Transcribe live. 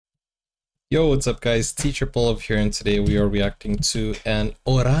Yo, what's up guys, Teacher Polov here, and today we are reacting to an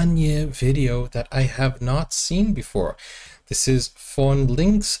Oranje video that I have not seen before. This is von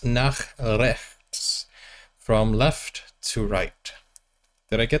links nach rechts, from left to right.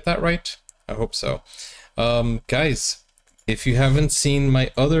 Did I get that right? I hope so. Guys, if you haven't seen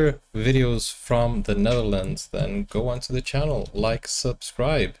my other videos from the Netherlands, then go onto the channel, like,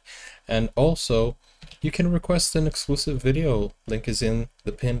 subscribe, and also you can request an exclusive video. Link is in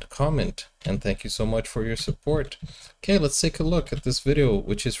the pinned comment. And thank you so much for your support. Okay, let's take a look at this video,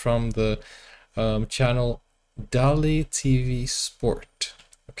 which is from the channel Dali TV Sport.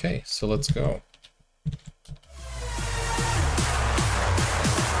 Okay, so let's go.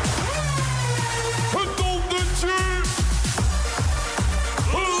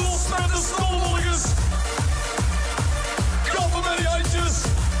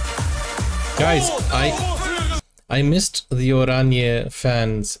 Guys, I missed the Oranje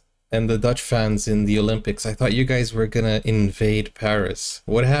fans and the Dutch fans in the Olympics. I thought you guys were gonna invade Paris.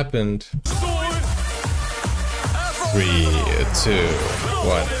 What happened? 3, 2,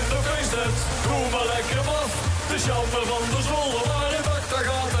 1.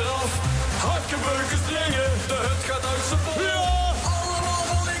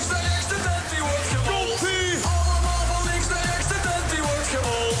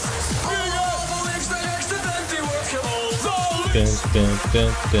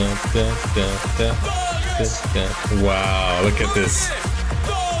 Wow, look at this.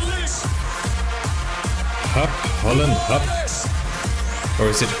 Hup, Holland, hup. Or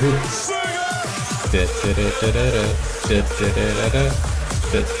is it hoop?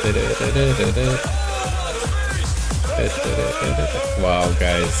 Wow,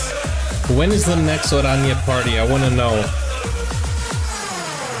 guys. When is the next Oranje party? I want to know.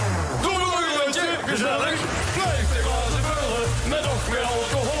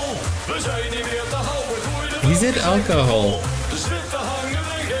 He said alcohol.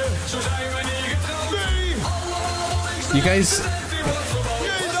 You guys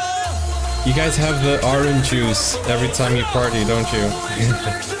have the orange juice every time you party, don't you?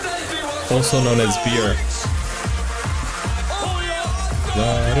 Also known as beer.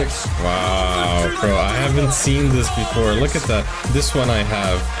 Wow, bro, I haven't seen this before. Look at that. This one I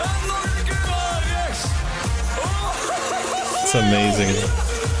have. It's amazing.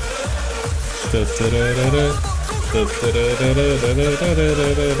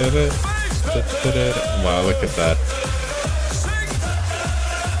 Wow, look at that.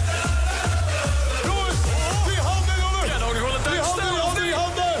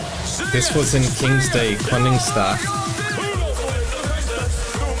 This was in King's Day, Koningsdag.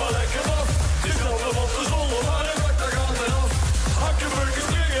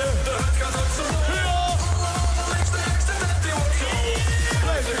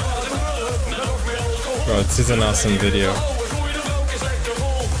 Bro, this is an awesome video.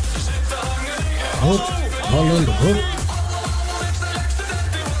 Hoop, Holland, hoop.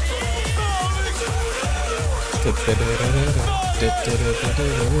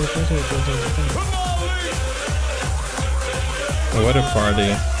 What a party.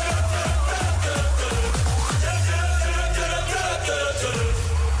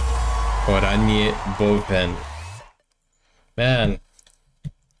 Oranje boven. Man,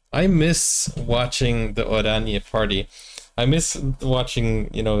 I miss watching the Oranje party. I miss watching,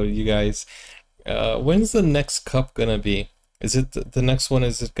 you guys. When's the next cup gonna be? Is it the next one?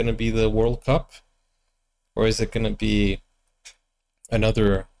 Is it gonna be the World Cup? Or is it gonna be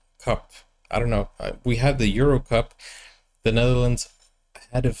another cup? I don't know. We had the Euro Cup. The Netherlands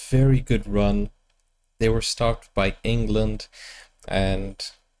had a very good run. They were stalked by England, and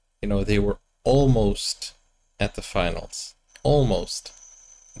they were almost at the finals. Almost.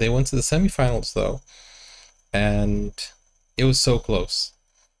 They went to the semifinals though, and it was so close.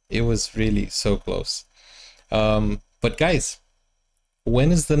 It was really so close. But guys,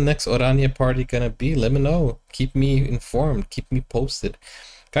 when is the next Oranje party gonna be? Let me know. Keep me informed. Keep me posted.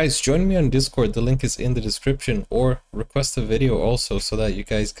 Guys, join me on Discord. The link is in the description, or request a video also, so that you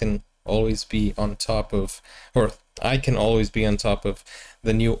guys can always be on top of, or I can always be on top of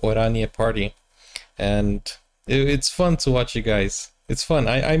the new Oranje party. And it's fun to watch you guys. It's fun.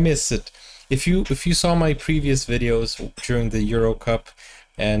 I miss it. If you saw my previous videos during the Euro Cup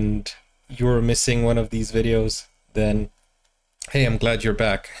and you were missing one of these videos, then hey, I'm glad you're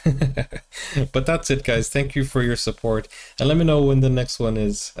back. But that's it, guys. Thank you for your support, and let me know when the next one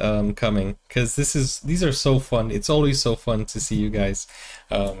is coming, because these are so fun. It's always so fun to see you guys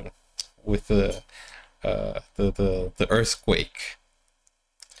with the earthquake.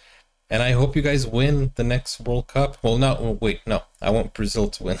 And I hope you guys win the next World Cup. Well, no, wait, no. I want Brazil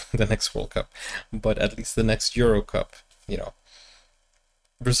to win the next World Cup. But at least the next Euro Cup, you know.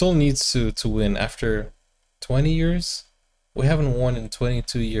 Brazil needs to win after 20 years. We haven't won in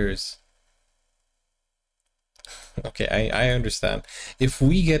 22 years. Okay, I understand. If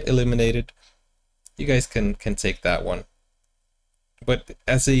we get eliminated, you guys can take that one. But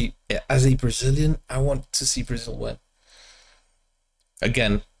as a Brazilian, I want to see Brazil win.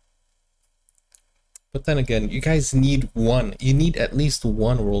 Again. But then again, you guys need one. You need at least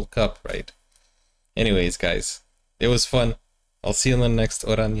one World Cup, right? Anyways, guys, it was fun. I'll see you in the next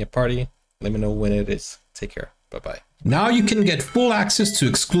Oranje party. Let me know when it is. Take care. Bye-bye. Now you can get full access to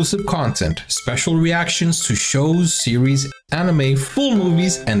exclusive content, special reactions to shows, series, anime, full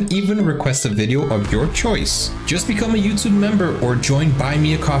movies, and even request a video of your choice. Just become a YouTube member or join Buy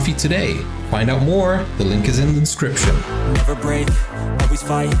Me a Coffee today. Find out more, the link is in the description. Never break, always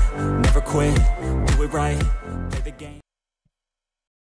fight, never quit, do it right.